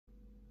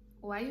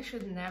Why you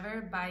should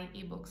never buy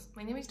ebooks.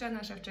 My name is Joanna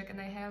Szewczyk and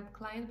I help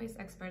client-based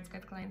experts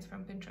get clients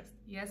from Pinterest.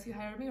 Yes, you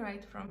heard me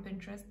right, from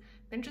Pinterest.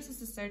 Pinterest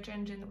is a search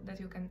engine that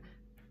you can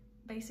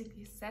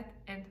basically set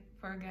and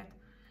forget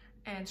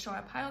and show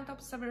up high on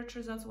top search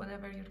results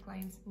whenever your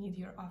clients need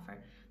your offer.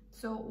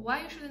 So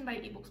why you shouldn't buy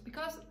ebooks?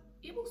 Because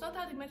ebooks don't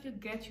ultimately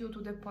get you to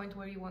the point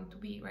where you want to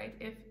be, right?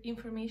 If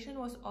information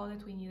was all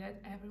that we needed,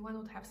 everyone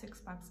would have 6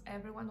 packs,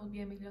 everyone would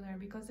be a millionaire,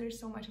 because there's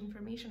so much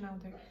information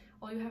out there.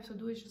 All you have to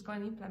do is just go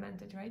and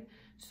implement it, right?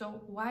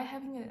 So why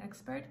having an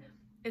expert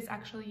is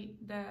actually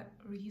the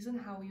reason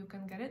how you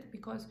can get it,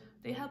 because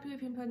they help you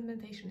with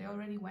implementation. They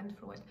already went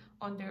through it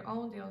on their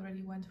own. They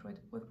already went through it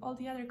with all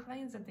the other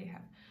clients that they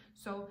have.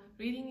 So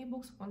reading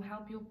ebooks won't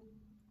help you,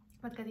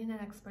 but getting an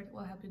expert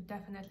will help you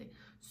definitely.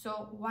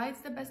 So why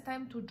it's the best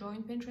time to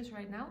join Pinterest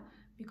right now?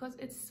 Because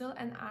it's still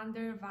an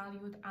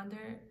undervalued,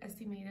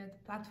 underestimated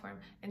platform,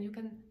 and you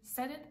can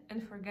set it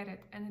and forget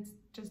it, and it's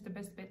just the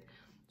best bit.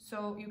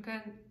 So you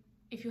can,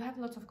 if you have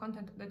lots of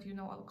content that you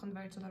know all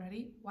converts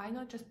already, why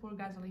not just pour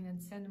gasoline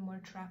and send more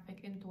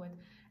traffic into it?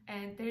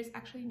 And there's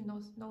actually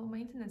no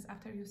maintenance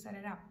after you set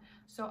it up.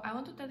 So I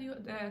want to tell you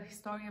the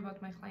story about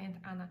my client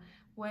Anna.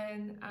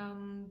 When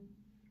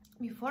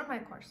before my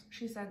course,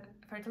 she's a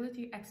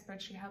fertility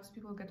expert. She helps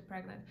people get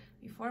pregnant.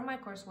 Before my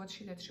course, what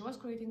she did, she was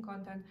creating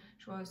content.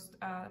 She was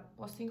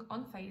posting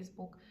on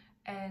Facebook,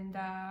 and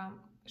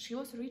she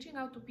was reaching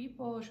out to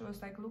people. She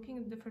was like looking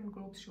at different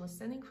groups. She was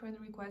sending friend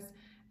requests,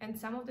 and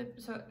some of the,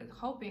 so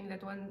hoping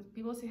that when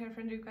people see her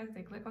friend request,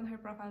 they click on her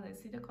profile, they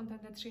see the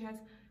content that she has,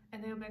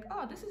 and they'll be like,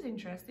 oh, this is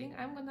interesting.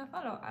 I'm gonna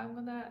follow. I'm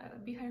gonna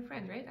be her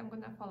friend, right? I'm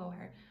gonna follow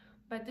her.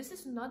 But this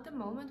is not the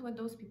moment when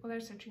those people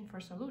are searching for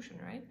a solution,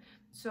 right?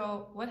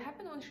 So what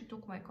happened when she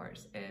took my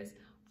course is,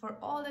 for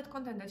all that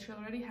content that she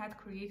already had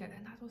created,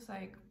 and that was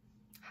like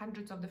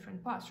hundreds of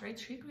different posts, right?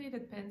 She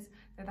created pins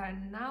that are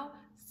now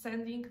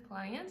sending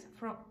clients,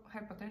 from her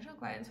potential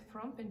clients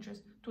from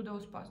Pinterest, to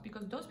those posts,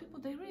 because those people,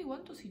 they really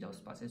want to see those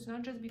posts. It's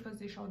not just because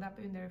they showed up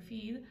in their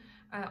feed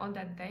on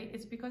that day,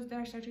 it's because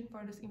they're searching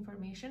for this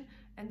information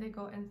and they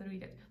go and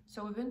read it.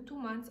 So within 2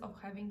 months of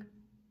having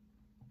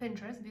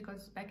Pinterest,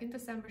 because back in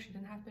December she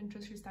didn't have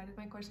Pinterest, she started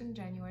my course in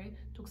January,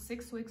 took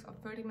 6 weeks of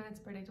 30 minutes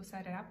per day to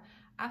set it up.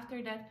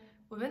 After that,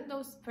 within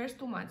those first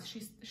 2 months,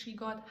 she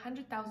got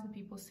 100,000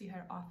 people see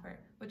her offer,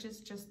 which is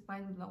just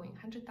mind-blowing.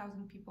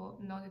 100,000 people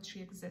know that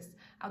she exists.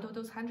 Out of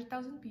those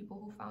 100,000 people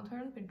who found her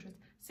on Pinterest,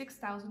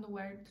 6,000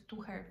 were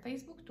to her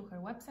Facebook, to her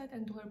website,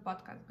 and to her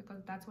podcast,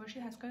 because that's where she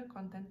has her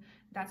content.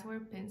 That's where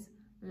pins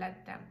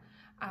led them.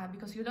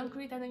 Because you don't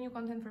create any new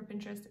content for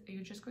Pinterest,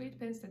 you just create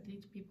pins that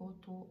lead people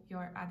to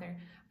your other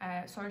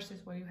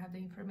sources where you have the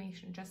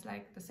information, just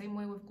like the same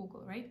way with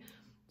Google, right?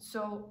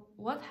 So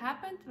what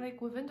happened,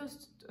 like within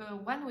those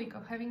 1 week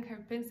of having her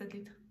pins that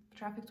lead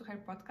traffic to her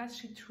podcast,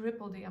 she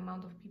tripled the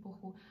amount of people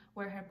who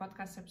were her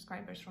podcast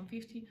subscribers, from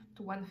 50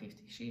 to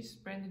 150. She's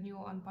brand new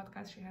on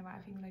podcast. She have, I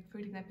think, like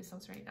 13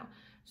 episodes right now.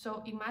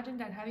 So imagine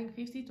that, having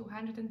 50 to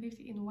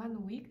 150 in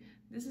 1 week.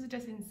 This is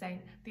just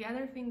insane. The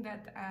other thing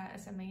that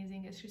is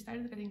amazing is she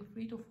started getting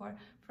 3 to 4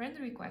 friend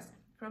requests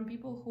from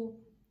people who,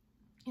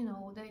 you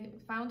know, they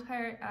found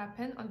her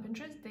pin on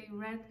Pinterest,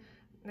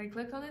 they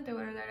clicked on it, they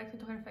were directed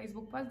to her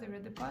Facebook post, they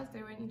read the post,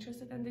 they were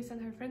interested, and they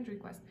sent her friend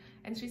request.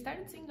 And she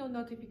started seeing those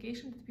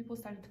notifications that people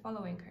started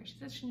following her. She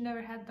said she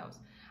never had those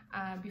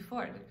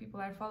before, that people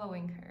are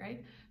following her,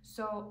 right?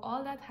 So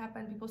all that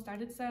happened, people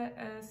started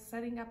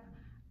setting up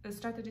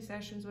strategy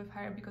sessions with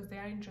her because they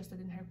are interested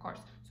in her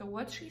course. So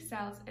what she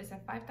sells is a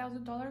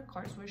 $5,000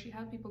 course where she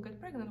helps people get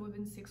pregnant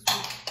within 6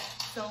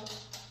 weeks.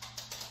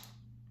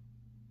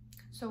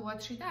 So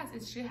what she does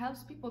is she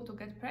helps people to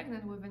get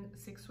pregnant within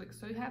 6 weeks.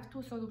 So you have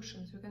 2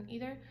 solutions. You can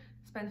either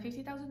spend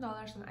 $50,000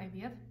 on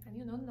IVF and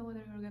you don't know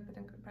whether you'll get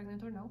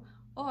pregnant or no,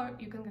 or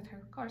you can get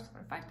her course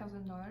for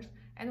 $5,000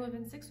 and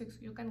within 6 weeks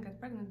you can get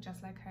pregnant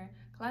just like her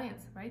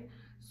clients, right?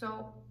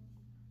 So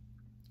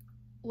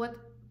what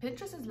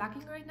Pinterest is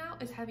lacking right now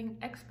is having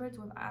experts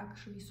with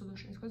actually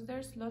solutions, because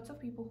there's lots of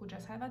people who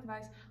just have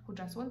advice, who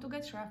just want to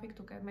get traffic,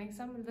 to make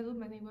some little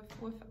money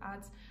with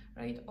ads,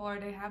 right? Or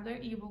they have their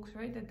ebooks,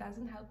 right? That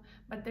doesn't help.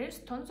 But there's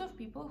tons of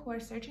people who are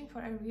searching for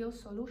a real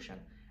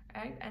solution,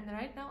 right? And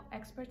right now,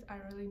 experts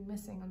are really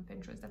missing on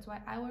Pinterest. That's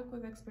why I work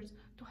with experts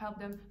to help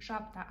them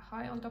shop that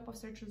high on top of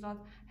search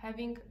results,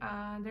 having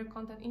their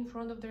content in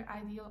front of their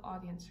ideal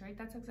audience, right?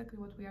 That's exactly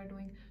what we are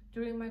doing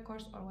during my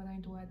course or when I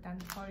do it done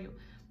for you.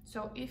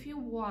 So if you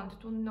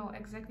want to know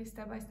exactly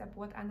step by step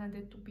what Anna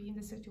did to be in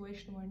the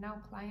situation where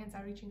now clients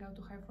are reaching out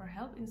to her for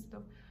help, instead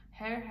of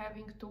her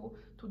having to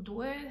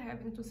do it,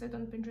 having to sit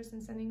on Pinterest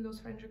and sending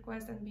those friend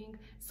requests and being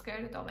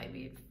scared that, oh,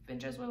 maybe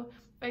Pinterest will,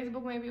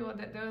 Facebook maybe, or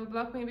that they will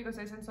block me because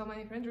I sent so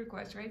many friend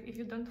requests, right? If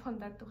you don't want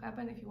that to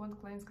happen, if you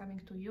want clients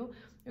coming to you,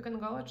 you can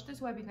go watch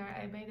this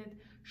webinar. I made it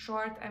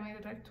short. I made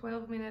it like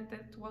 12 minutes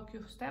that walk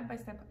you step by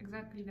step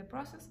exactly the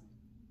process.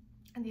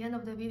 At the end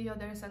of the video,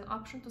 there is an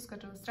option to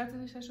schedule a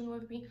strategy session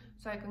with me,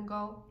 so I can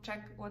go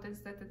check what is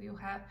that you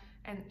have,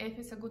 and if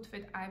it's a good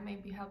fit, I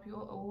maybe help you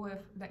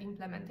with the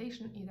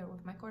implementation, either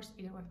with my course,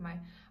 either with my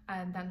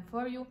done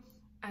for you.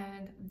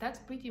 And that's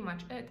pretty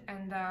much it.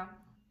 And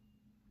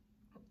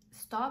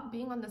stop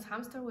being on this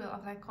hamster wheel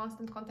of like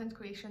constant content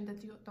creation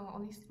that you the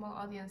only small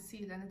audience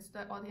sees, and it's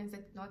the audience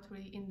that's not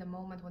really in the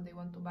moment when they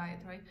want to buy it,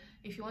 right?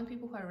 If you want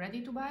people who are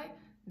ready to buy,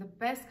 the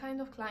best kind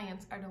of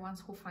clients are the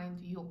ones who find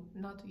you,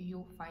 not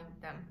you find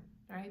them,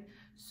 right?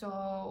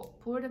 So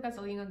pour the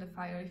gasoline on the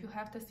fire. If you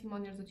have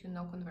testimonials that you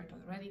know convert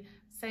already,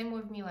 same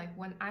with me, like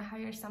when I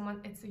hire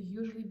someone, it's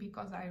usually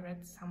because I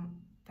read some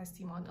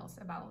testimonials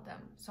about them.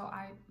 So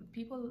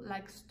people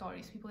like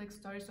stories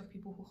of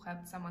people who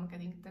helped someone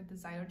getting the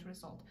desired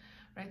result,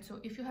 right? So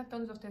if you have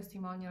tons of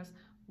testimonials,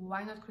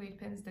 why not create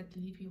pins that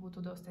lead people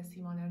to those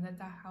testimonials?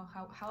 That's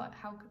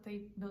how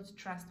they build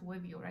trust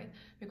with you, right?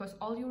 Because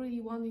all you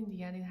really want in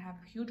the end is have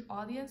a huge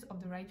audience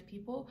of the right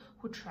people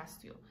who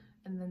trust you,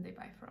 and then they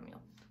buy from you.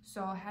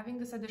 So having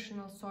this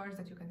additional source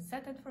that you can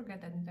set and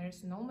forget and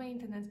there's no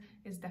maintenance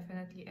is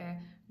definitely a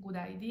good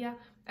idea.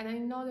 And I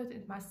know that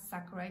it must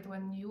suck, right?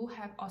 When you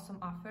have awesome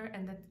offer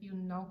and that you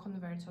know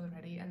converts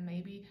already, and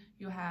maybe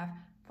you have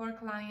 4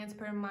 clients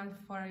per month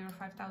for your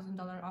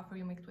 $5,000 offer,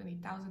 you make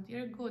 20,000,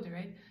 you're good,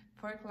 right?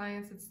 4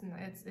 clients,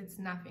 it's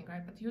nothing,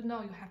 right? But you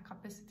know you have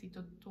capacity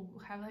to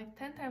have like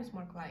 10 times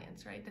more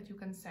clients, right, that you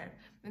can serve.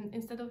 And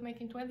instead of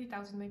making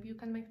 20,000, maybe you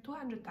can make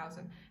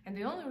 200,000. And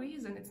the only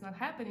reason it's not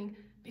happening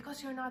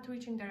because you're not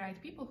reaching the right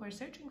people who are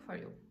searching for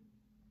you.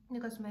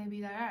 Because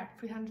maybe there are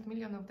 300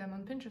 million of them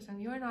on Pinterest and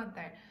you're not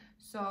there.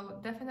 So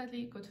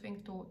definitely good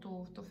thing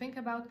to think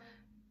about.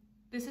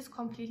 This is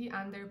completely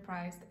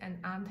underpriced and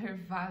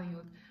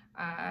undervalued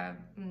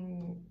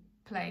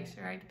place,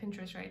 right?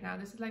 Pinterest right now.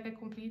 This is like a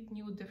complete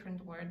new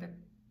different word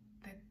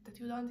that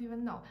you don't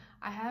even know.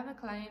 I have a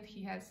client,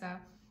 he has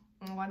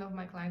one of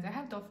my clients. I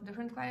have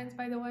different clients,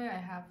 by the way. I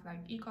have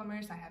like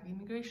e-commerce, I have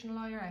immigration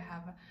lawyer, I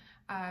have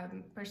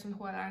a person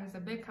who runs a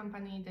big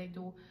company. They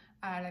do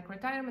like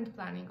retirement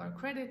planning or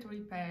credit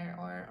repair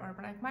or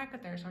like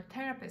marketers or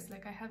therapists.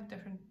 Like I have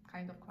different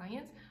kind of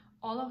clients.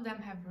 All of them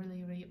have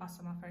really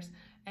awesome offers,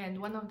 and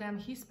one of them,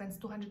 he spends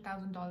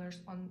 $200,000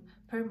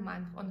 per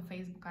month on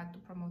Facebook ad to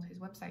promote his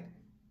website.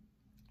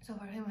 So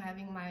for him,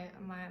 having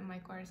my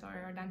course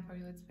or done for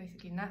you, it's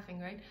basically nothing,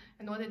 right?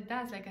 And what it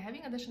does, like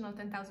having additional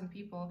 10,000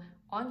 people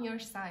on your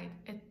site,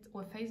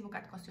 with Facebook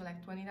ad costs you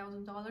like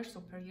 $20,000, so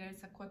per year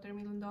it's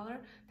 $250,000.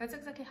 That's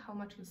exactly how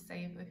much you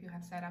save if you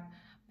have set up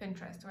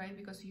Pinterest, right?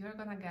 Because you're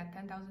gonna get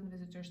 10,000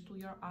 visitors to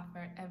your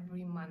offer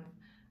every month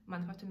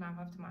after month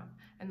after month,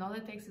 and all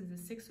it takes is the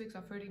 6 weeks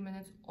or 30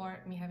 minutes or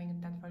me having it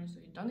done for you, so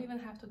you don't even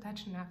have to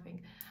touch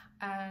nothing.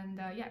 And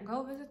yeah,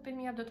 go visit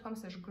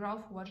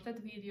pinmeapp.com/growth, watch that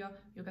video.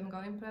 You can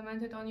go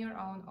implement it on your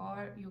own,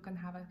 or you can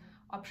have an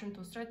option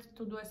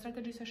to do a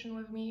strategy session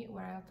with me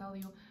where I'll tell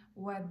you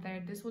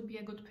whether this would be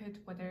a good fit,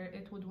 whether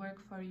it would work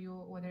for you,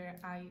 whether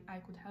I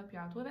could help you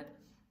out with it.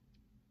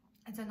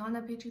 It's a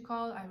non-pitchy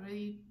call. I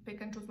really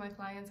pick and choose my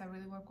clients. I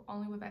really work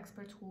only with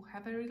experts who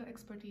have a real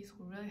expertise,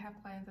 who really have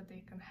clients that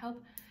they can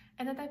help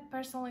and that I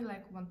personally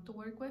want to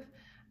work with.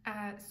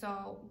 So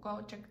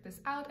go check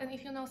this out. And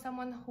if you know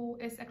someone who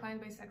is a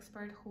client-based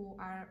expert who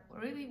are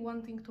really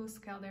wanting to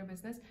scale their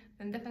business,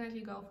 then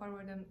definitely go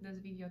forward this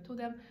video to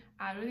them.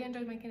 I really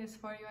enjoyed making this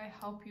for you. I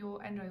hope you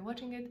enjoy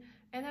watching it,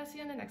 and I'll see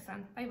you in the next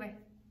one. Bye bye.